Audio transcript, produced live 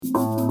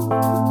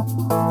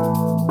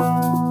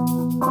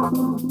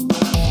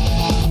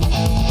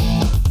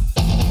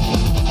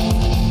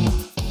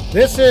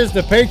This is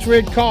the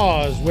Patriot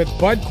Cause with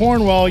Bud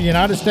Cornwell,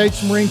 United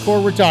States Marine Corps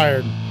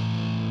retired.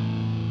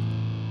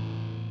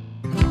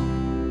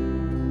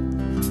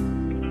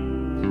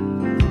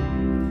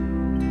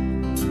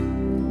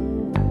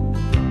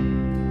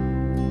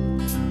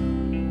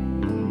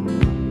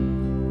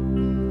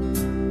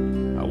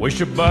 I wish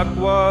a buck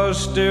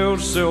was still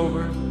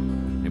silver.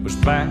 It was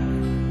back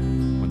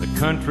when the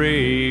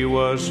country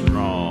was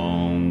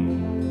strong.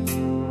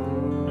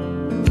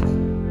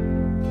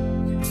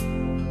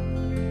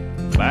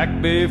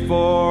 Back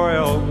before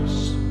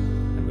Elvis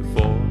and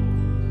before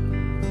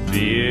the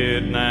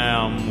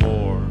Vietnam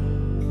War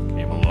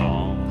came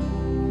along.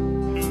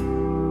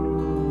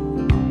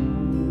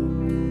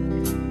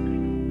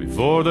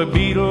 Before the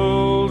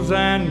Beatles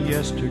and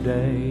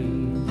yesterday,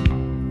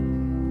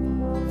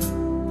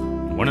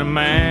 when a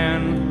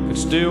man could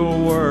still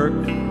work,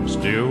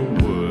 still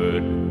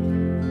would.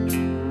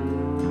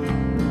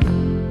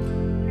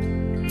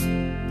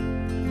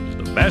 It's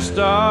the best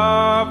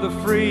of the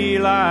free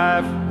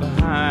life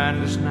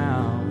behind us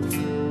now,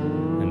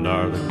 and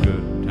are the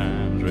good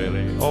times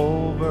really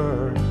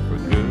over for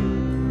good?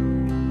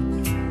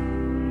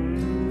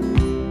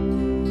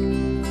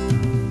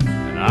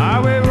 And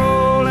are we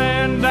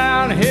rolling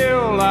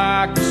downhill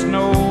like a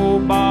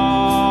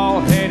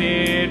snowball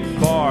headed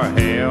for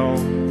hell,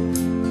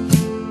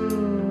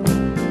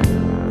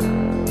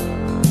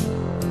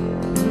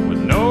 with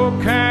no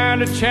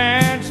kind of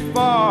chance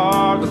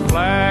for the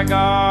flag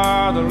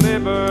or the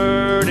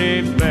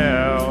Liberty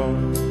Bell?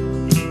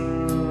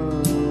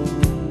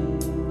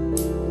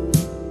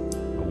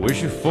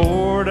 Wish a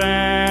Ford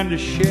and a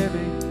Chevy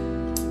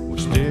would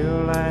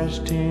still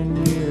last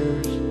 10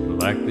 years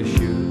like they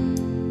should.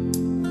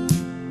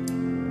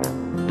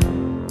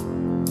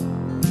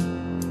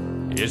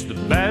 It's the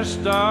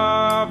best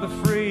of the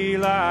free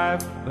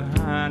life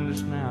behind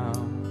us now,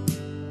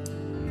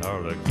 and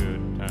are the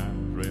good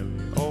times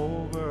really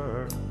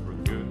over for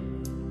good?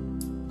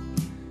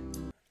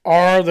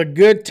 Are the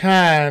good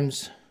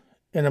times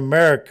in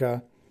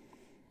America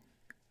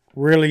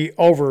really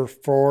over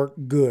for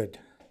good?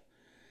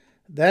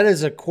 That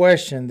is a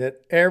question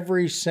that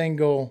every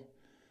single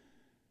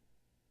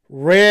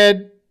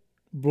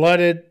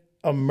red-blooded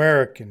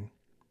American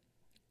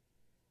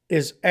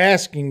is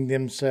asking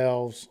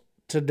themselves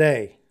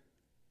today.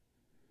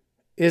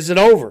 Is it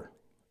over?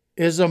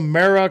 Is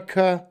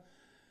America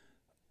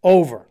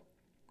over?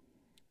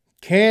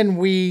 Can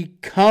we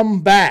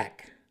come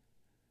back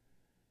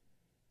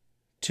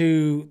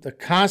to the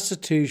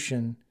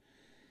Constitution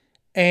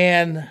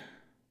and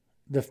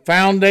the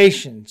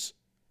foundations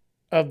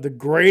of the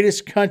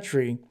greatest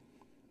country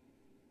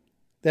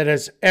that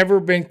has ever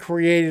been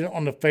created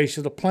on the face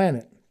of the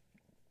planet?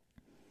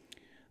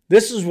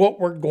 This is what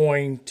we're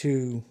going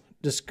to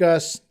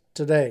discuss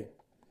today.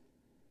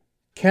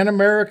 Can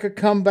America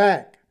come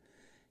back?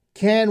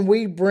 Can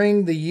we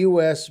bring the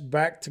U.S.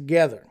 back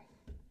together?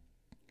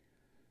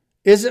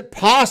 Is it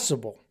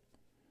possible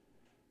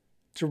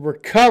to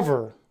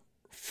recover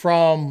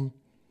from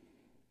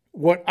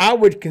what I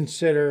would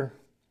consider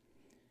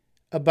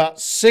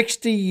about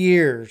 60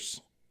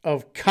 years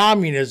of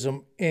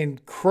communism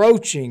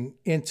encroaching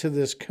into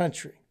this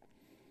country?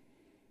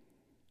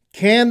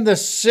 Can the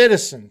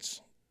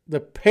citizens,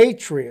 the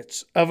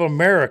patriots of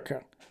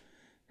America,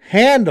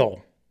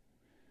 handle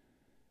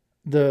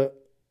the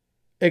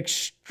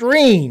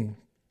extreme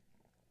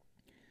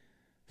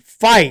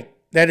fight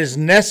that is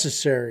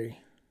necessary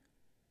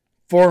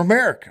for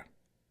America?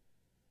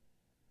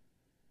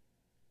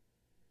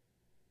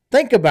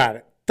 Think about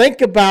it.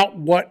 Think about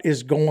what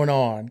is going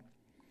on,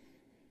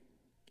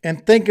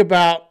 and think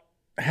about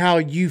how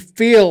you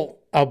feel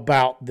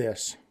about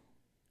this.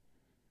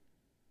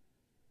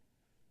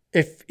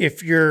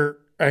 If you're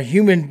a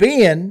human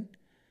being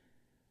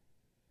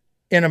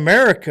in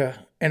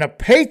America and a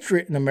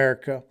patriot in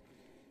America,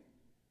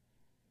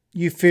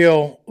 you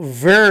feel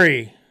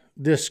very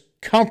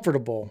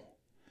discomfortable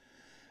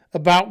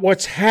about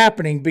what's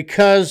happening,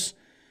 because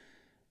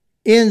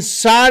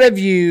inside of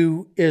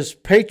you is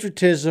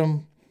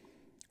patriotism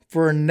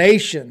for a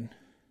nation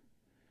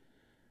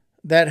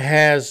that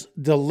has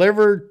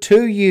delivered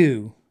to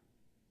you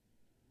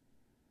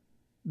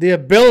the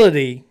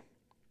ability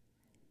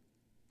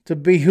to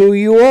be who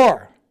you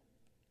are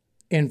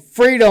in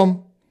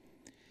freedom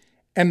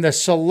and the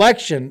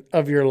selection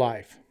of your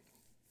life.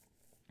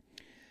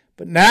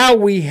 But now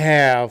we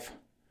have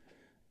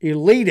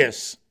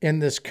elitists in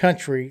this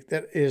country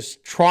that is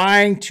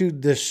trying to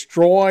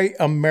destroy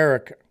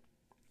America.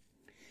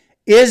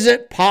 Is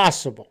it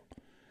possible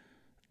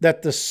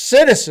that the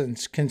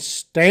citizens can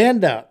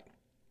stand up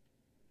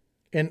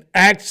and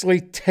actually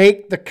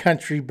take the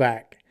country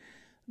back?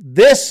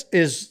 This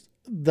is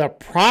the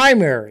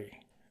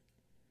primary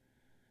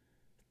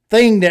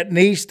thing that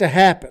needs to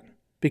happen,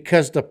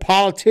 because the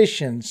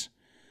politicians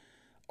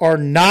are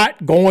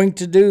not going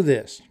to do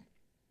this.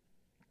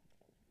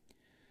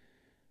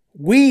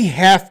 We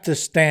have to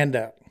stand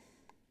up.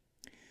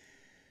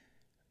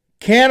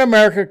 Can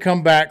America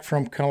come back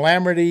from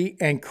calamity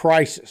and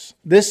crisis?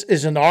 This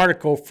is an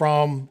article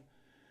from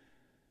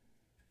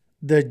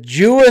the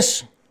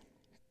Jewish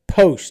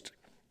Post.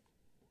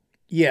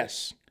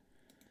 Yes.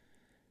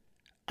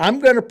 I'm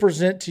going to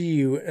present to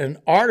you an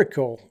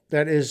article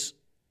that is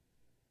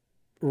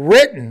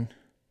written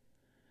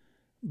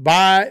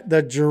by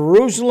the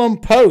Jerusalem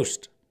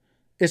Post.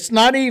 It's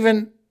not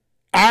even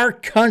our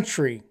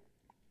country.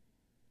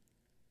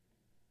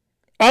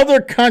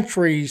 Other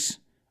countries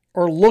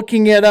are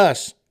looking at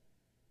us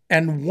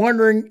and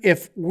wondering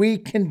if we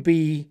can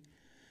be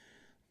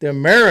the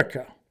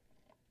America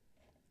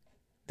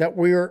that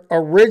we were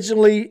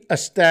originally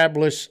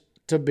established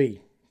to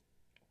be.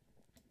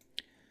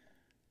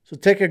 So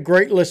take a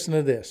great listen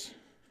to this.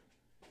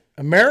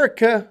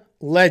 America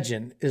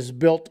legend is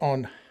built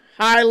on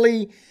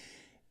highly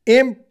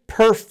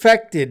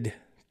imperfected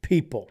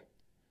people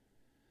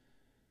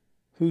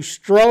who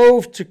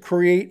strove to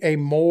create a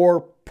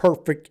more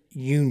perfect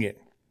union.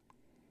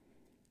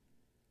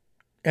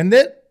 And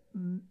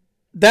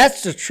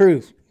that's the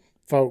truth,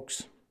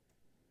 folks.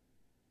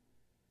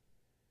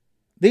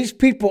 These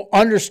people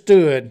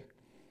understood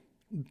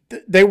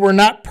they were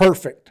not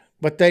perfect,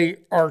 but they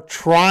are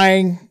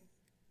trying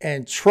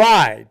and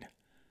tried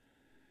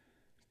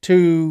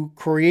to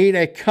create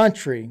a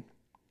country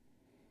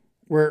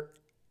where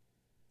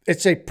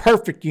it's a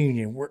perfect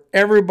union, where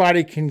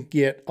everybody can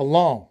get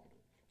along.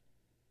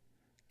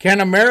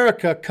 Can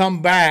America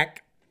come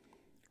back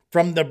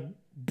from the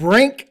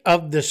brink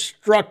of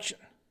destruction?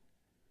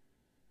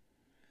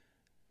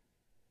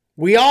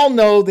 We all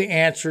know the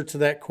answer to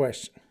that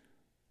question.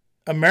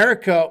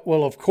 America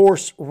will, of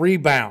course,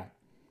 rebound.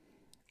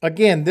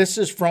 Again, this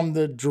is from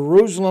the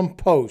Jerusalem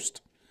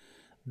Post.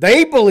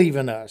 They believe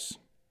in us,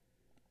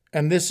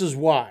 and this is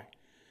why.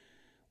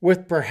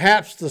 With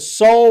perhaps the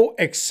sole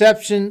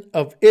exception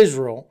of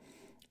Israel,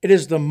 it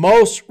is the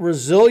most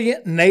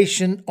resilient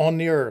nation on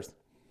the earth,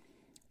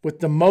 with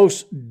the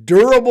most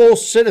durable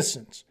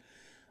citizens.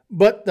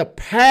 But the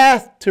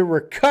path to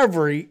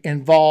recovery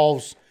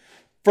involves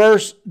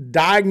first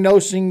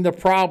diagnosing the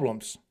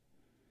problems,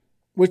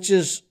 which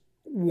is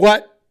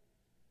what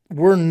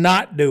we're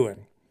not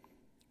doing,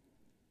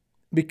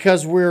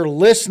 because we're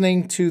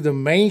listening to the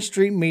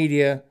mainstream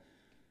media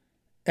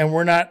and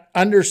we're not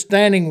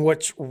understanding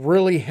what's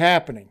really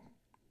happening.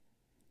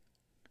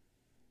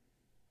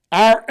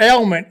 Our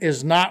ailment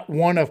is not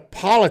one of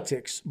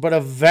politics, but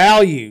of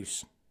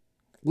values.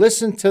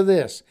 Listen to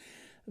this.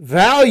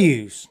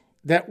 Values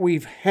that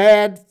we've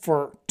had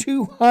for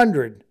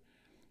 200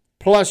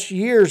 plus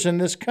years in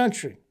this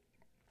country.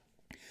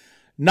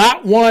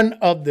 Not one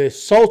of the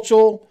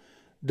social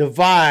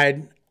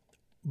divide,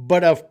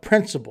 but of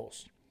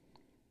principles.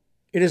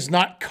 It is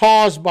not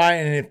caused by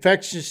an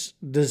infectious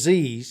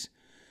disease,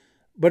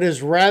 but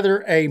is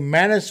rather a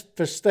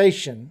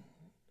manifestation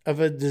of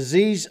a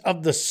disease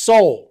of the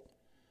soul.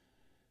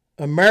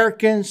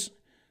 Americans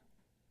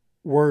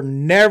were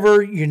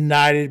never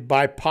united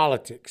by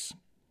politics.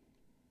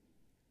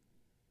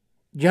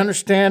 You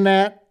understand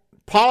that?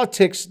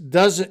 Politics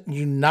doesn't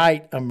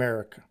unite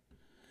America.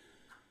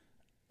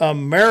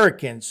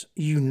 Americans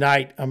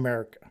unite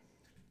America.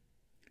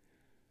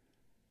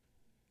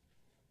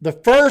 The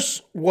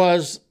first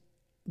was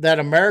that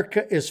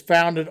America is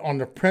founded on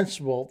the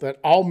principle that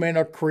all men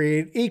are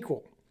created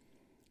equal,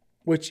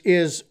 which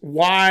is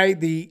why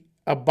the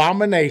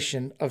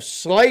abomination of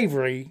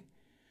slavery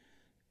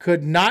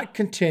could not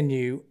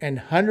continue, and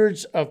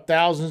hundreds of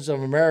thousands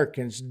of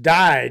Americans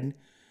died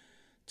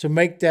to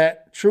make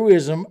that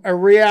truism a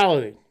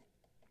reality.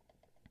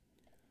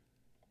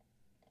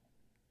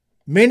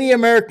 Many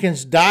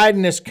Americans died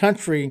in this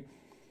country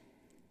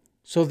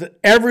so that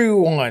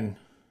everyone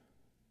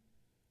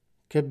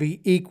could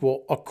be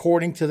equal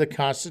according to the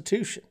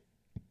Constitution.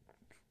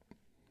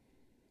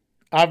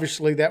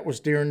 Obviously, that was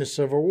during the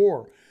Civil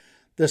War.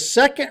 The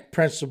second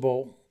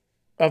principle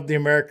of the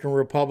American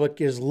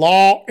Republic is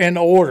law and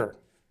order.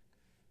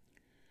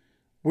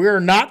 We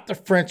are not the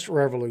French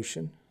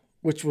Revolution,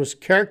 which was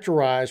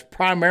characterized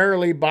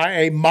primarily by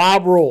a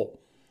mob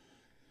rule.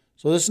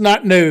 So this is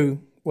not new,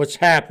 what's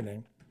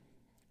happening.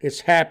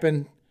 It's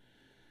happened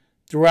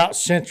throughout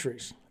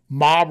centuries.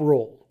 Mob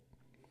rule.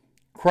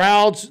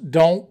 Crowds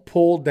don't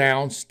pull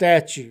down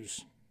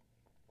statues.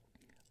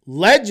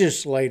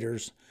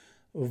 Legislators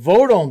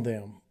vote on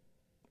them,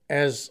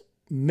 as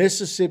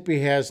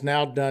Mississippi has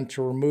now done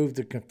to remove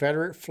the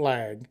Confederate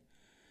flag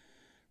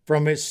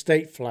from its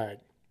state flag.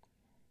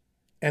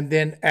 And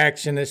then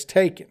action is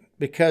taken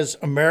because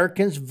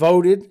Americans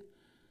voted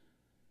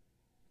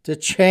to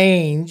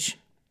change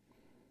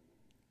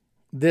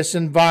this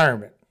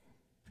environment.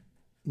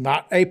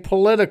 Not a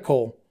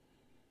political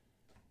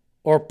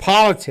or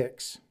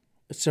politics.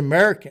 It's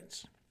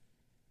Americans.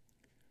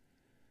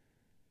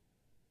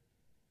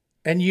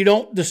 And you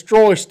don't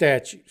destroy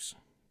statues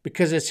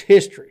because it's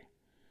history.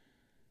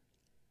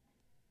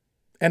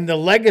 And the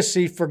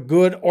legacy for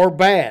good or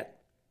bad.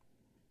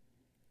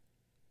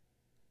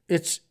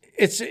 It's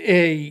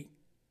a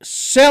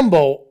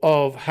symbol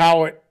of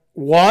how it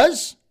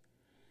was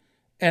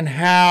and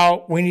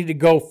how we need to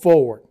go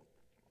forward.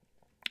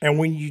 And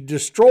when you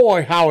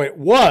destroy how it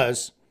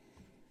was,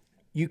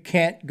 you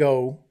can't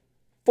go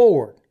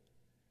forward.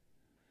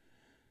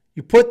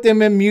 You put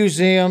them in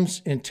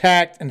museums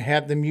intact and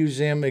have the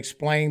museum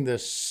explain the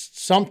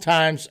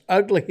sometimes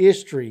ugly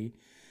history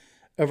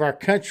of our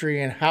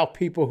country and how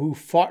people who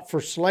fought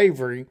for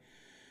slavery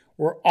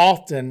were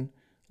often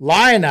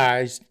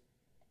lionized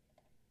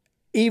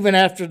even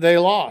after they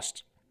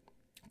lost.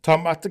 I'm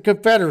talking about the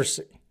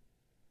Confederacy.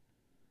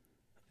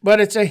 But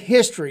it's a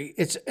history.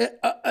 It's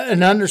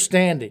an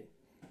understanding.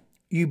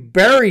 You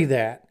bury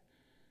that,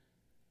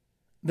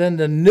 then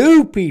the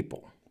new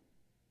people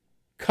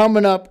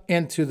coming up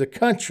into the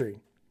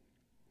country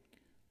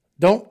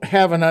don't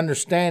have an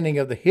understanding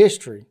of the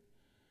history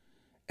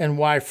and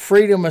why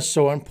freedom is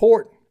so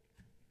important.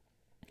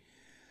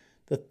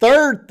 The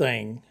third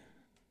thing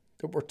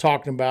that we're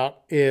talking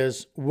about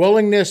is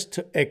willingness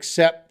to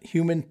accept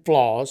human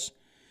flaws,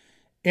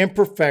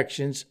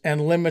 imperfections,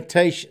 and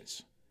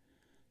limitations,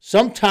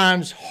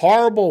 sometimes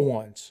horrible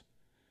ones,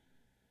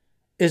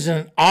 is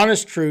an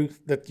honest truth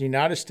that the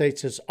United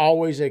States has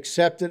always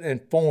accepted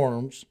and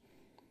forms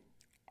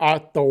our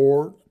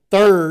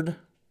third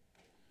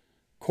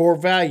core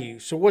value.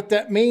 So what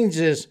that means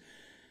is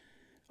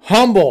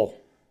humble.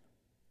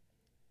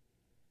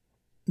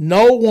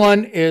 No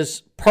one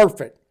is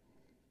perfect.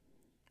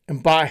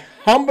 And by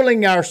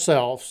humbling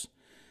ourselves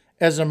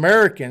as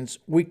Americans,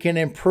 we can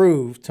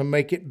improve to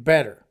make it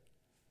better.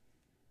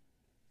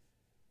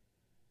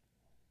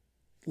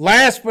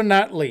 Last but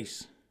not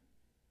least,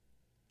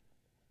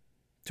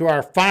 to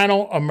our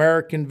final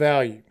American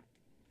value,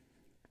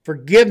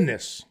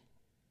 forgiveness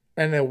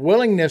and a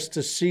willingness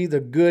to see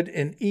the good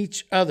in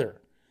each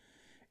other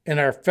and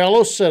our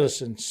fellow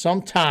citizens.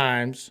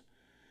 Sometimes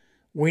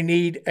we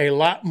need a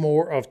lot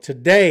more of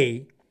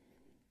today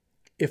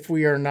if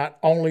we are not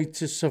only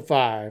to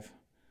survive,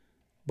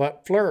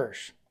 but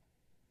flourish.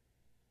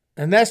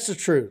 And that's the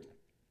truth.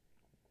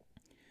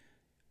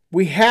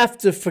 We have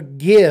to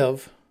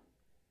forgive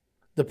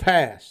the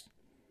past.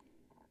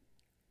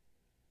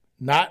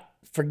 Not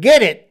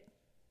forget it,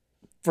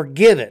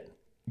 forgive it,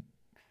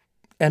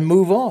 and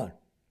move on.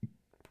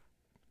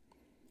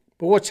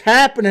 But what's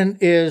happening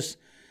is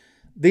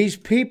these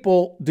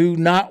people do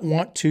not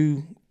want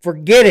to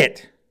forget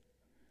it.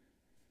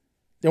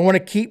 They want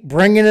to keep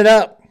bringing it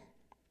up.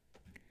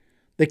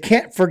 They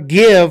can't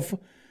forgive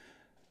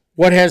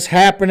what has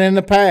happened in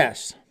the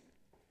past.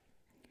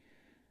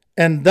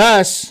 And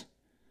thus,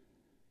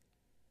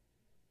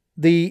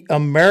 the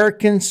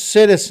American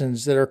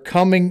citizens that are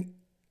coming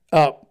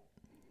up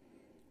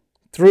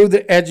through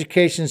the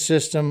education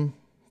system,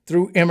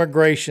 through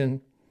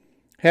immigration,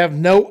 have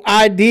no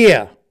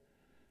idea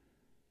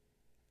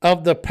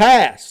of the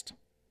past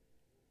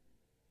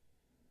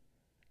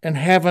and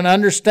have an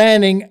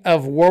understanding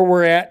of where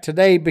we're at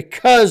today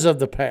because of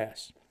the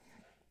past.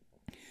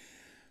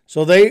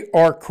 So they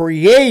are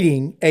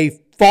creating a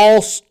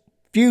false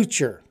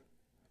future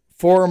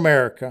for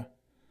America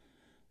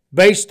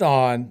based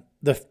on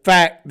the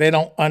fact they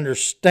don't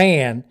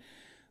understand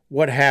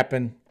what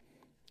happened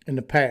in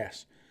the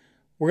past.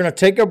 We're going to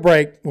take a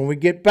break. When we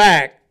get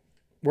back,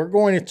 we're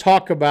going to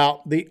talk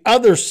about the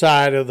other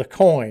side of the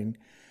coin,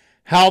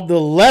 how the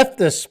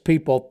leftist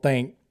people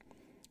think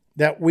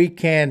that we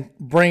can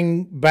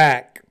bring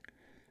back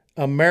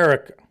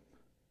America,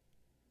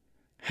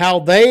 how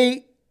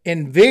they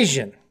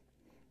envision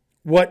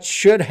what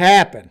should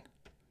happen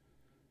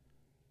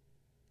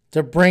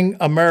to bring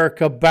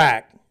America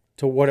back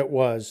to what it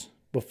was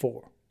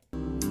before. I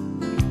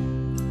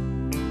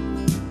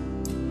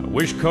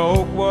wish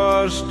Coke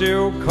was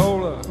still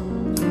cola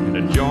and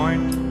a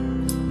joint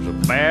was a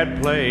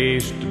bad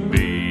place to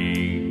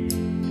be.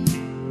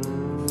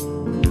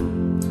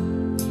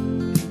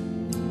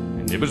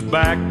 And it was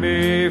back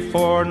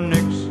before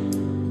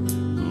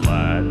Nixon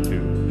lied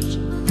to us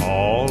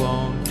all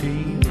on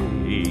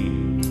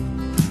TV.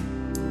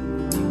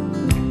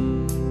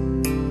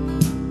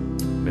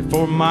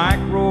 Before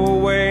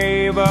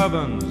microwave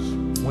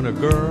ovens, when a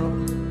girl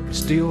could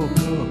still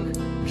cook,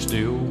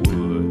 still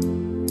would.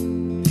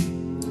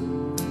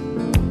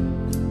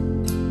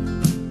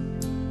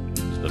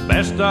 It's the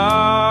best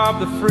of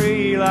the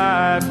free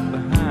life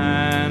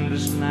behind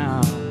us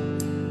now.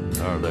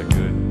 Are the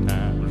good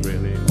times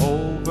really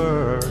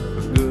over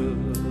for good?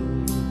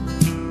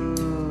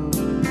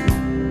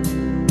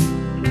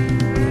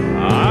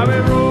 I'll be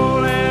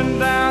rolling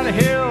down the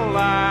hill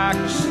like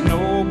a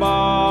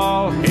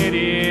snowball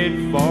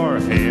headed for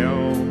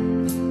hell,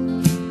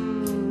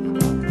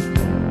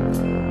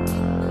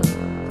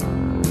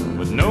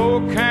 with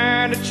no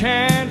kind of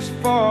chance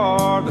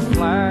for the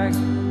flag,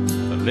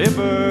 the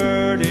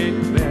Liberty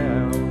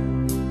Bell.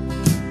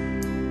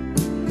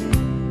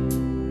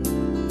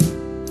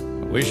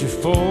 I wish a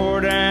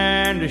Ford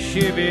and a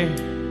Chevy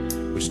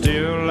would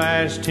still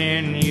last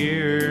 10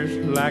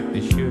 years like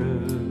they should.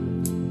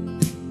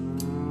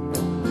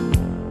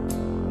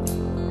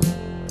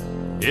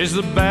 Is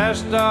the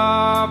best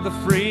of the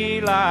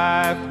free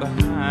life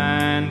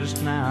behind us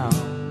now?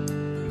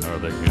 Are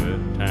the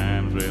good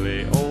times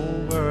really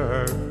over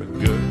over for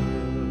good.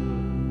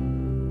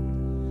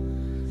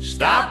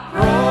 Stop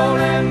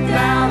rolling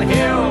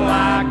downhill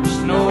like a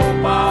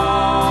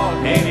snowball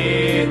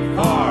headed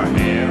for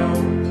hell.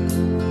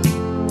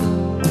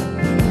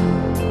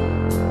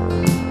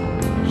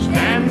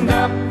 Stand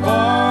up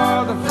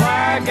for the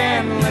flag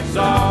and let's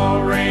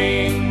all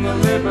ring the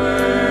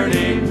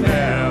Liberty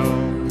Bell.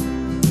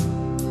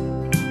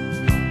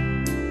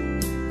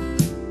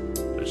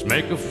 Let's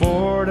make a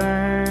Ford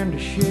and a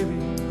Chevy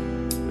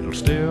that'll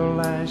still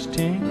last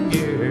 10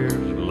 years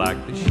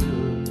like they should.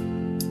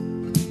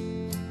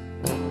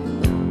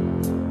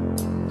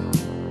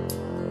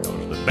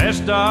 The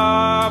best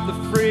of the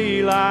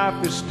free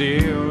life is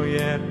still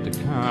yet to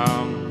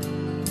come,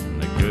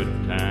 and the good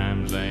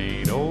times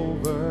ain't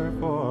over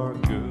for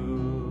good.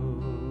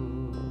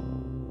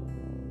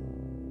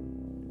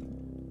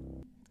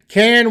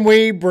 Can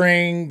we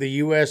bring the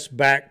U.S.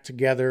 back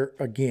together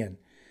again?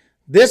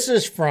 This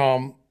is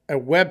from a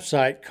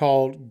website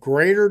called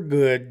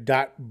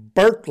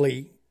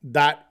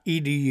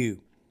greatergood.berkeley.edu,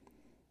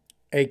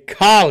 a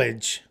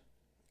college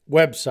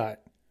website.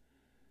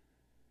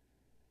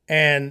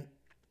 And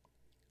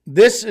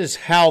this is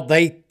how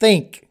they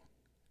think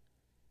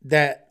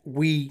that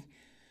we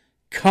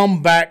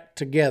come back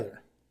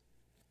together.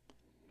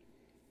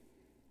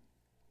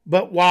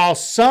 But while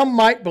some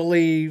might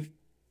believe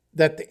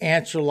that the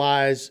answer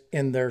lies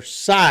in their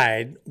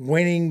side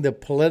winning the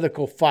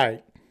political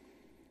fight,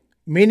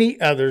 many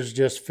others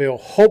just feel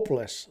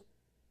hopeless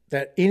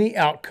that any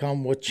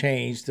outcome will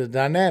change the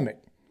dynamic.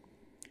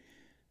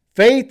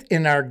 Faith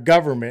in our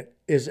government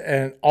is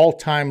at an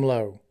all-time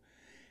low,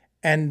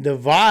 and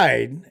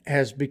divide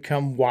has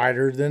become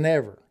wider than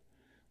ever,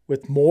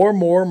 with more and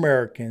more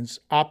Americans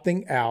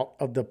opting out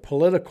of the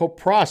political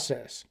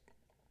process.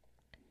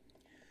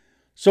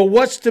 So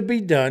what's to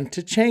be done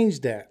to change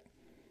that?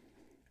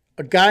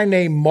 A guy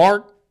named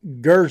Mark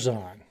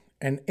Gerzon,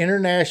 an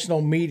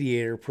international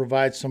mediator,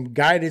 provides some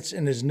guidance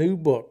in his new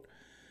book,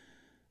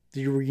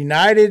 The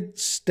United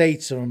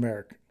States of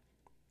America.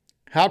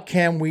 How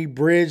can we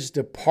bridge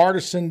the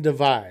partisan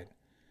divide?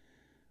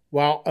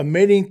 While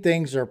admitting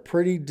things are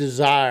pretty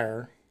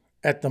dire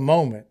at the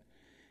moment,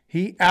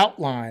 he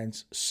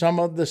outlines some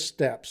of the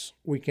steps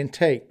we can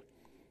take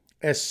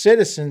as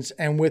citizens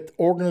and with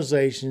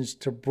organizations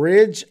to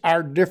bridge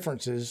our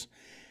differences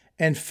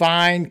and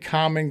find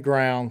common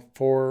ground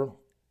for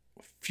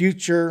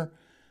future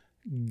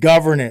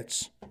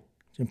governance.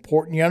 It's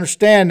important you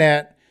understand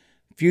that.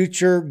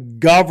 Future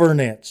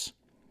governance.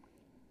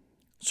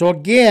 So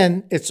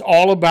again, it's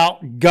all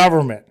about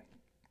government.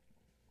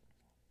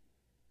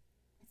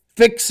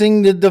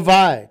 Fixing the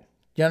divide.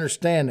 You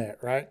understand that,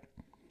 right?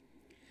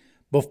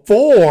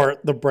 Before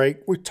the break,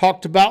 we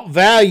talked about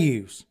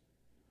values.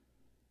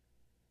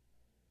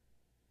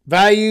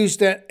 Values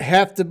that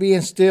have to be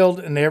instilled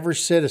in every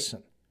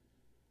citizen.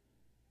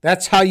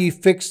 That's how you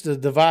fix the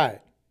divide.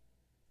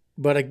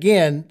 But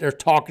again, they're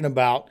talking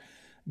about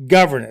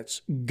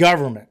governance,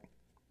 government.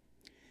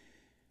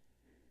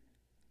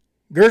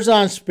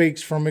 Gerzon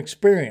speaks from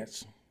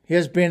experience. He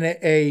has been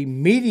a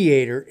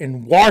mediator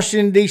in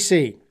Washington,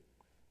 D.C.,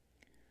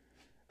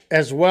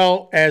 as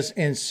well as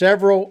in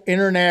several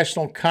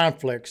international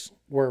conflicts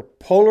where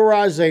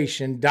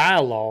polarization,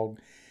 dialogue,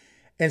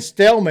 and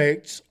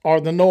stalemates are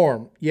the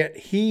norm. Yet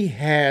he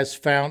has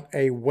found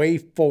a way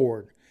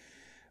forward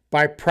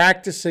by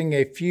practicing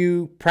a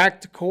few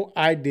practical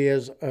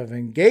ideas of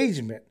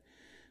engagement,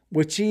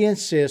 which he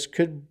insists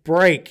could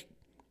break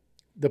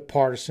the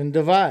partisan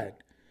divide.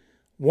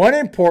 One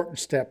important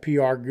step, he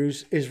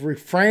argues, is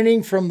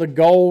refraining from the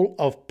goal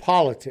of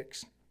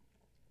politics.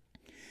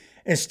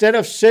 Instead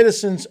of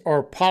citizens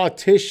or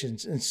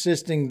politicians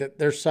insisting that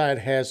their side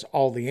has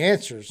all the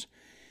answers,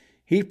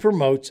 he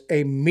promotes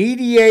a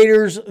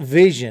mediator's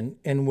vision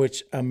in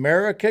which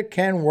America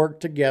can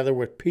work together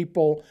with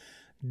people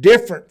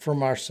different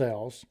from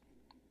ourselves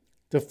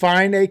to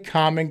find a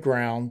common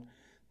ground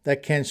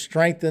that can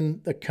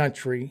strengthen the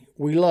country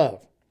we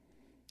love.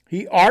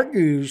 He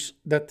argues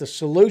that the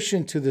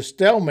solution to the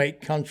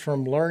stalemate comes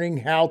from learning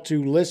how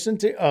to listen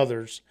to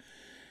others,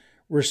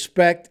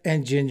 respect,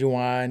 and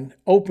genuine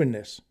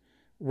openness,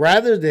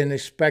 rather than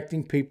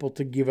expecting people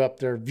to give up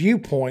their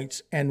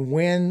viewpoints and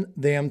win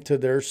them to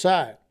their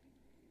side.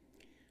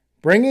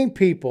 Bringing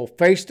people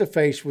face to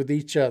face with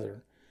each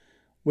other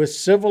with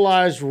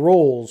civilized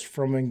rules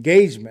from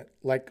engagement,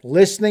 like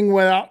listening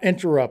without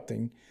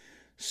interrupting,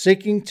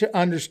 seeking to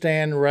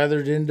understand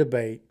rather than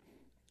debate,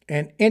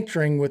 and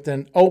entering with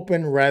an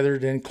open rather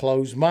than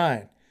closed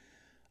mind,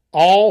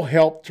 all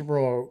help to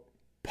promote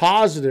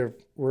positive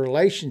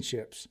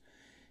relationships,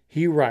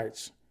 he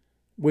writes,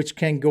 which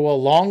can go a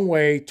long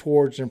way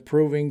towards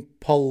improving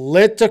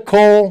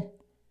political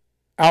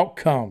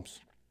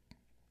outcomes.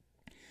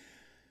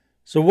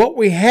 So what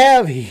we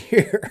have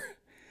here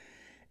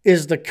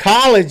is the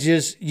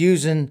colleges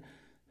using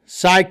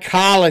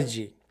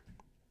psychology.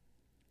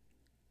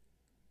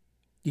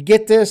 You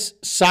get this?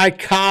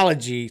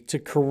 Psychology to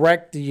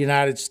correct the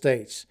United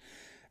States.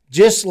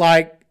 Just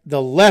like the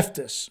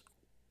leftists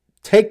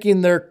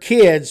taking their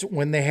kids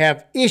when they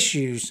have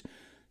issues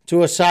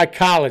to a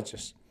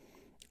psychologist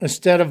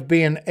instead of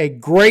being a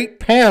great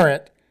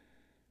parent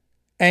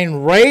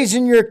and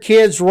raising your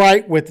kids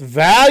right with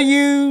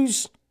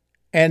values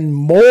and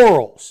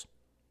morals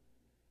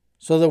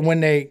so that when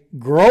they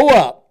grow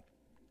up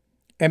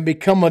and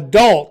become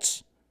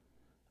adults,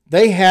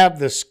 they have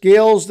the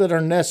skills that are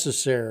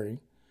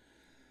necessary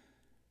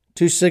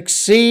to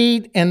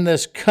succeed in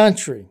this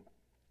country.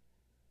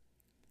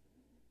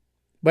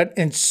 But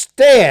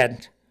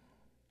instead,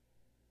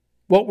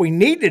 what we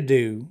need to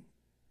do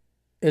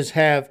is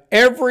have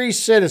every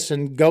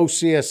citizen go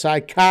see a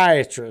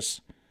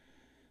psychiatrist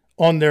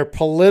on their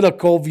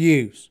political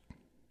views.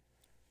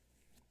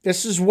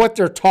 This is what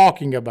they're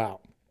talking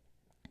about.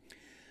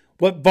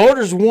 What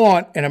voters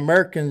want and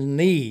Americans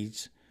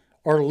needs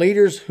are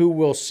leaders who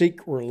will seek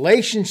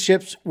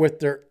relationships with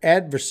their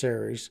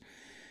adversaries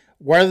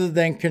rather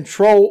than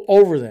control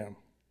over them.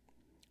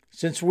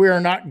 Since we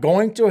are not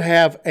going to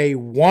have a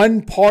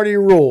one-party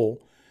rule,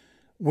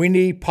 we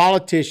need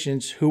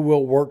politicians who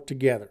will work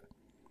together.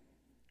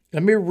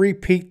 Let me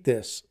repeat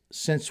this.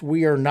 Since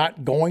we are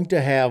not going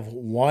to have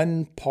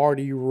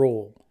one-party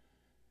rule,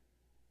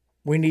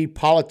 we need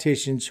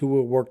politicians who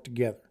will work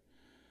together.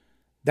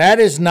 That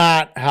is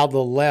not how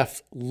the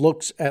left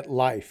looks at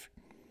life.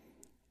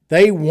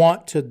 They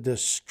want to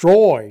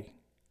destroy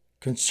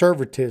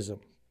conservatism,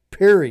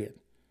 period.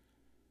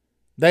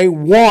 They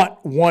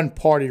want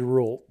one-party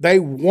rule. They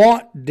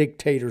want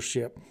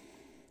dictatorship.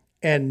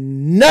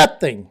 And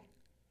nothing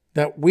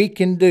that we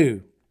can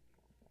do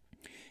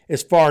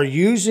as far as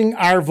using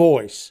our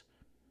voice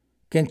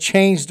can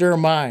change their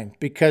mind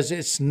because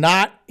it's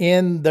not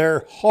in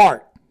their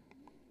heart.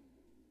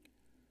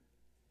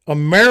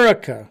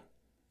 America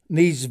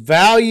needs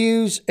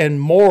values and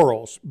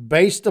morals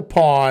based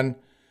upon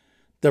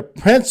the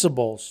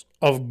principles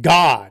of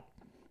God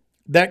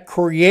that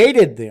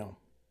created them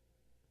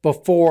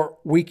before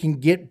we can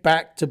get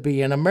back to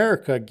being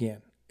America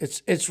again.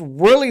 It's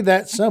really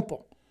that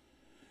simple.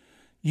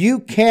 You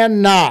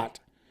cannot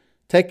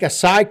take a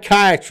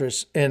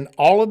psychiatrist and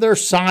all of their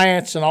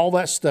science and all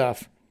that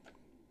stuff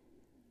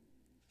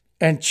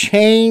and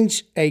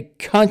change a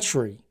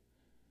country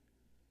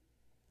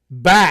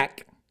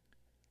back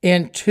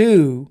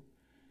into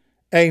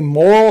a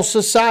moral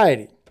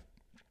society.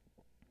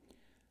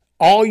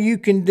 All you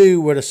can do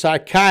with a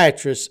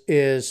psychiatrist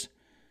is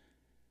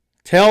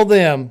tell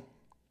them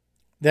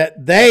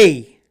that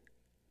they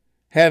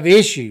have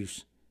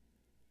issues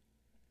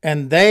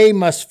and they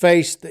must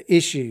face the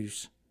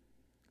issues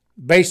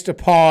based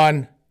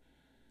upon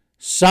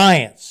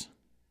science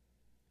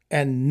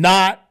and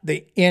not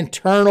the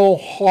internal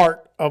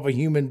heart of a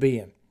human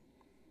being.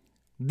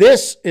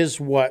 This is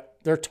what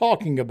they're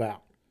talking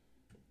about.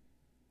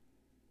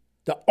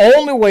 The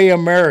only way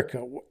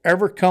America will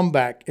ever come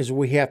back is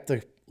we have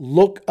to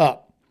look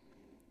up.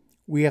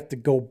 We have to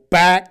go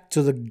back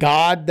to the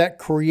God that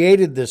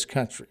created this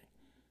country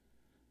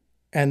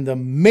and the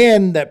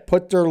men that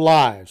put their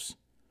lives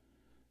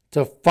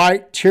to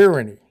fight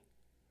tyranny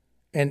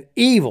and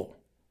evil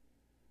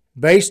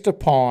based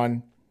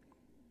upon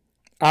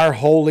our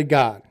holy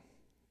God.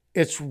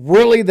 It's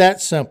really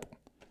that simple.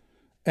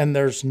 And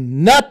there's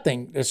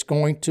nothing that's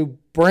going to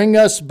bring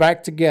us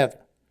back together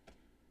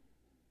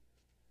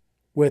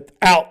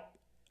without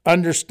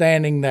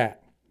understanding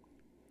that.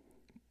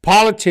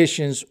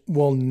 Politicians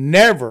will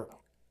never,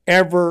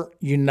 ever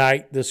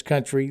unite this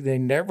country. They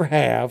never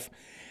have,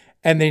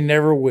 and they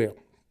never will.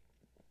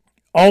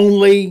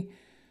 Only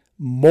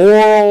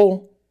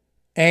moral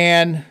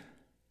and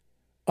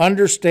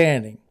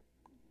understanding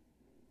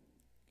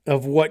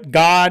of what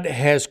God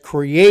has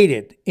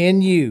created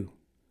in you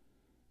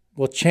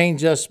will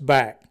change us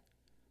back.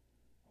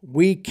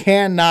 We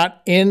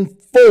cannot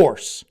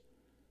enforce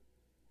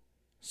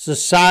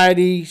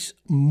society's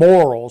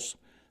morals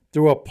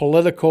through a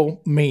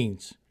political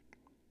means.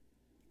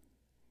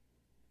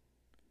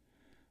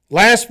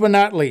 Last but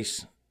not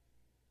least,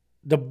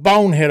 the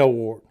Bonehead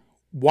Award.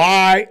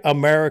 Why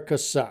America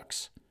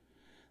Sucks.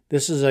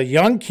 This is a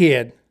young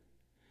kid,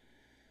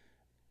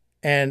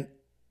 and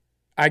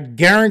I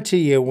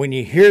guarantee you when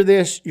you hear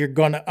this, you're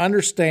going to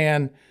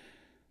understand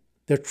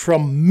the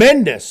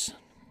tremendous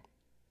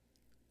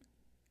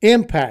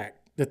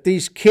impact that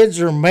these kids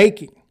are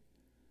making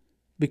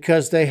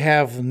because they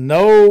have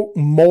no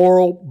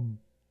moral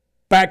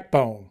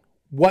backbone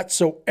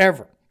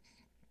whatsoever.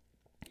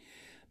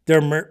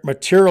 They're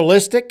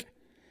materialistic,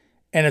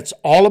 and it's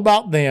all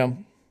about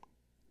them.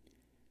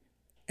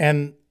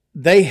 And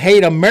they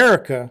hate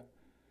America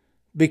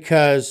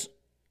because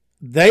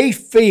they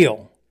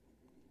feel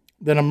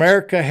that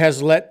America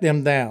has let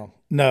them down.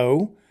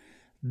 No,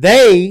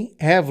 they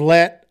have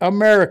let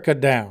America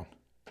down.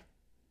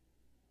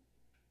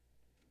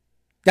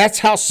 That's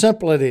how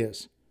simple it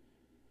is.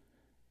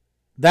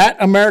 That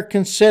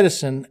American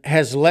citizen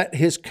has let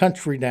his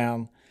country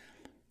down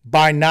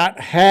by not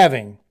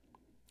having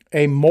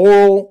a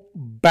moral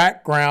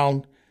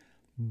backbone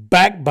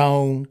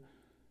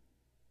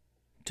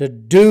to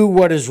do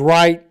what is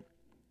right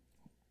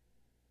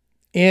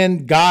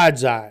in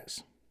God's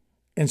eyes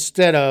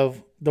instead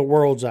of the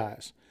world's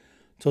eyes.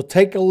 So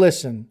take a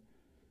listen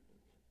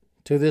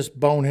to this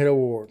Bonehead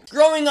Award.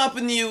 Growing up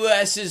in the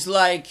U.S. is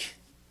like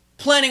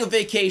planning a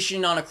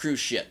vacation on a cruise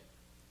ship.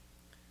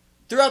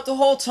 Throughout the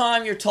whole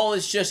time, you're told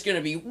it's just going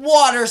to be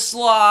water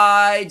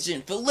slides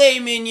and filet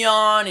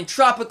mignon and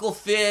tropical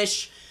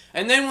fish.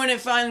 And then when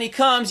it finally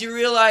comes, you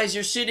realize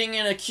you're sitting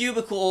in a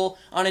cubicle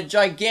on a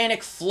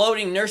gigantic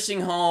floating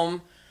nursing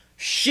home,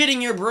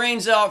 shitting your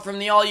brains out from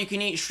the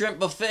all-you-can-eat shrimp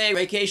buffet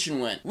vacation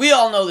went. We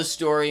all know the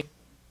story.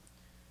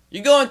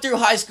 You're going through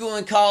high school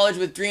and college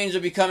with dreams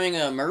of becoming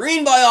a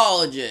marine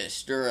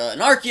biologist or an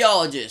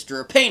archaeologist or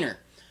a painter.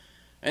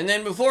 And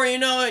then before you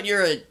know it,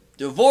 you're a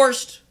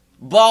divorced,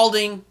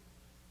 balding,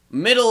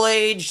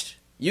 middle-aged,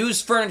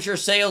 used furniture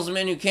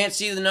salesman who can't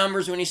see the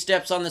numbers when he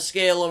steps on the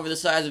scale over the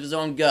size of his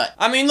own gut.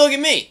 I mean, look at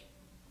me.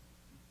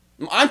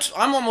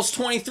 I'm almost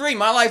 23.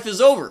 My life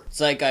is over. It's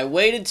like I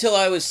waited till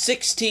I was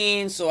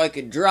 16 so I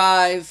could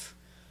drive.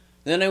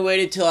 Then I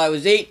waited till I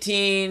was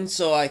 18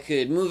 so I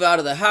could move out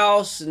of the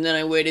house. And then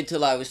I waited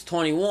till I was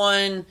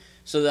 21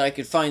 so that I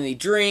could finally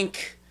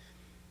drink.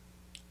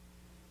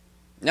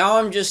 Now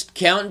I'm just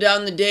counting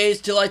down the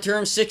days till I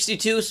turn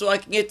 62 so I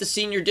can get the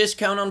senior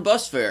discount on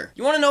bus fare.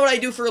 You want to know what I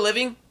do for a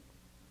living?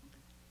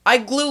 I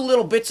glue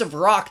little bits of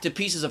rock to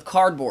pieces of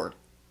cardboard.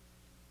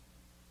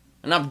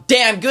 And I'm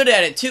damn good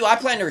at it too. I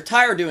plan to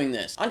retire doing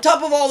this. On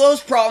top of all those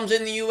problems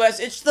in the U.S.,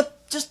 it's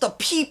just the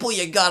people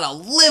you gotta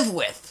live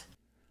with.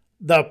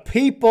 The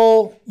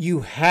people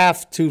you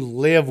have to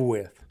live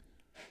with.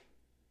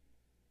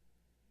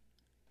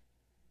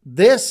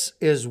 This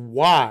is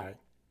why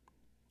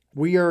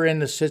we are in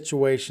the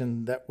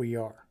situation that we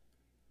are.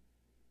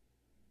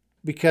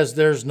 Because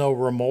there's no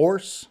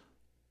remorse.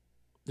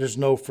 There's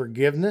no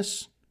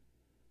forgiveness.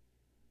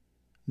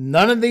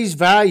 None of these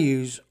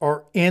values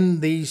are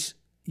in these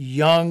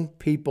young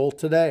people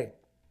today.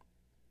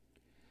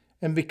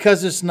 And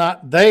because it's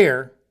not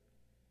there,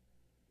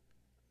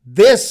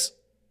 this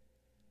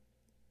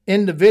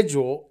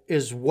individual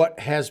is what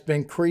has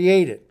been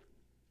created.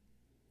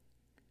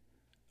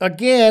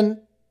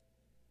 Again,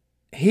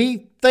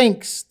 he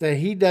thinks that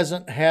he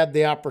doesn't have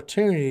the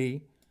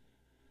opportunity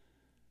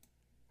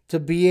to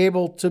be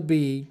able to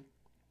be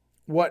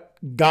what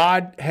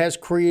God has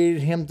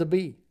created him to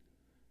be.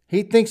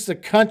 He thinks the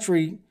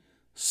country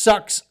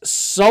sucks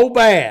so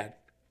bad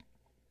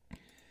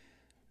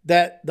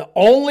that the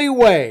only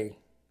way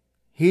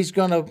he's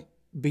going to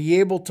be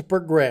able to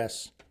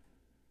progress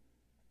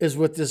is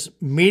with this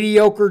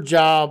mediocre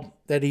job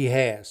that he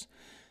has,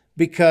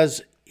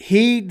 because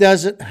he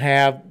doesn't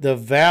have the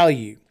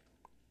value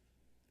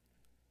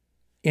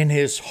in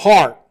his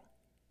heart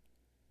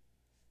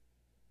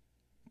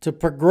to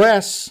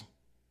progress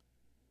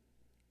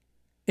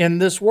in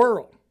this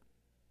world.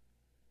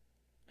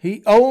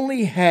 He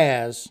only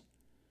has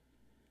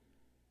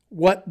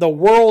what the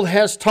world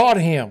has taught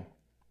him,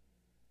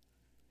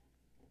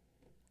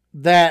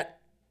 that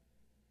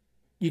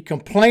you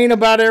complain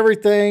about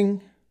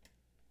everything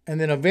and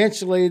then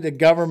eventually the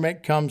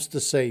government comes to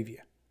save you.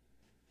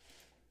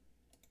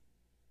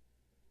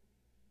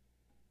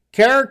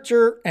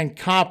 Character and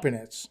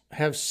competence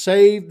have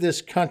saved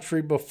this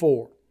country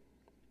before,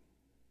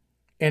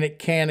 and it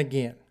can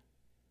again.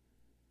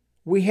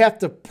 We have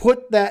to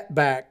put that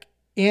back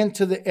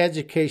into the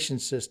education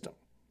system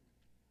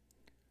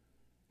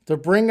to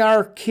bring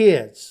our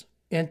kids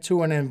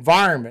into an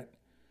environment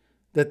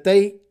that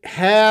they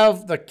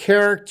have the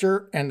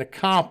character and the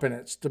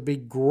competence to be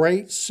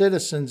great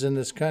citizens in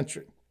this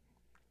country,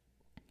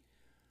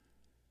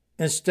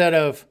 instead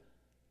of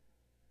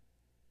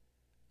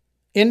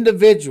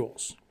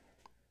individuals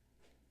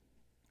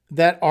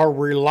that are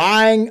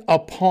relying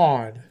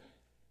upon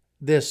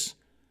this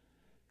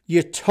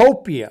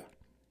utopia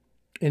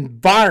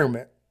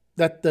environment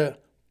that the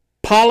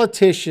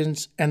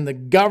politicians and the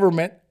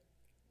government,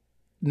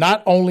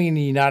 not only in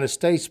the United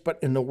States, but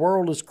in the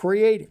world, is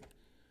creating.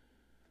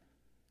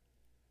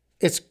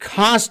 It's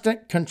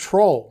constant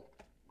control.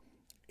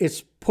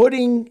 It's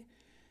putting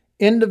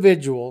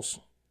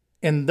individuals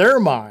in their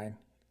mind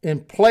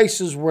in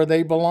places where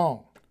they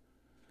belong.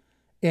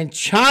 In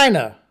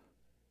China,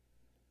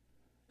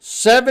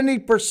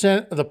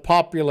 70% of the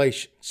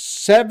population,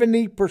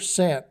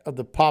 70% of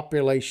the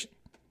population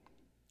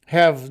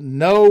have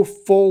no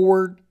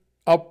forward,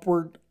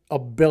 upward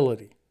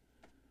ability,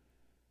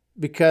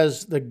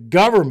 because the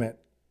government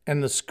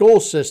and the school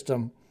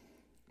system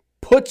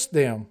puts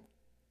them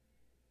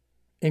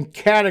in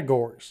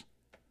categories.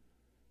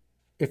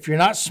 If you're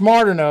not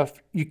smart enough,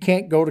 you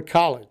can't go to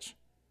college.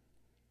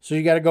 So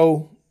you got to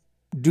go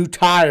do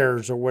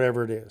tires or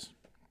whatever it is.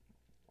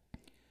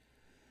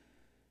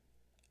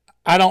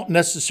 I don't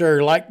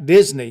necessarily like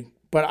Disney,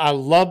 but I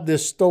love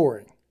this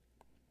story.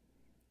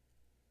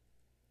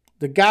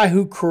 The guy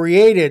who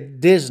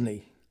created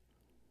Disney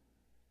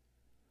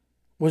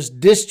was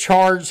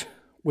discharged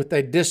with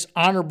a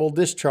dishonorable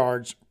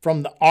discharge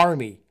from the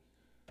Army.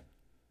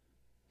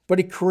 But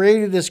he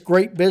created this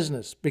great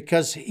business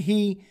because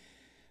he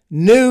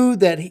knew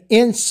that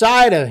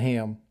inside of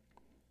him,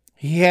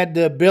 he had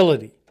the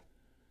ability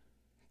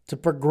to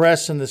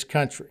progress in this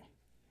country.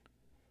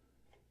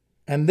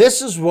 And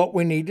this is what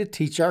we need to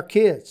teach our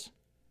kids.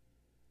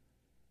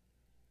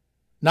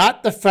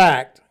 Not the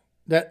fact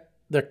that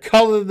the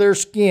color of their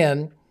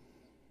skin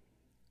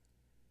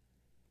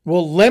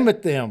will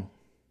limit them,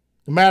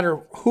 no matter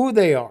who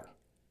they are,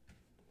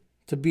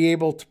 to be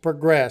able to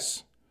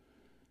progress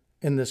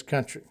in this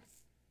country.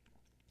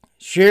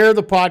 Share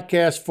the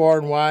podcast far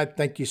and wide.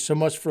 Thank you so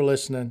much for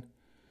listening.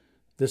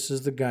 This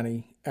is the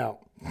Gunny out.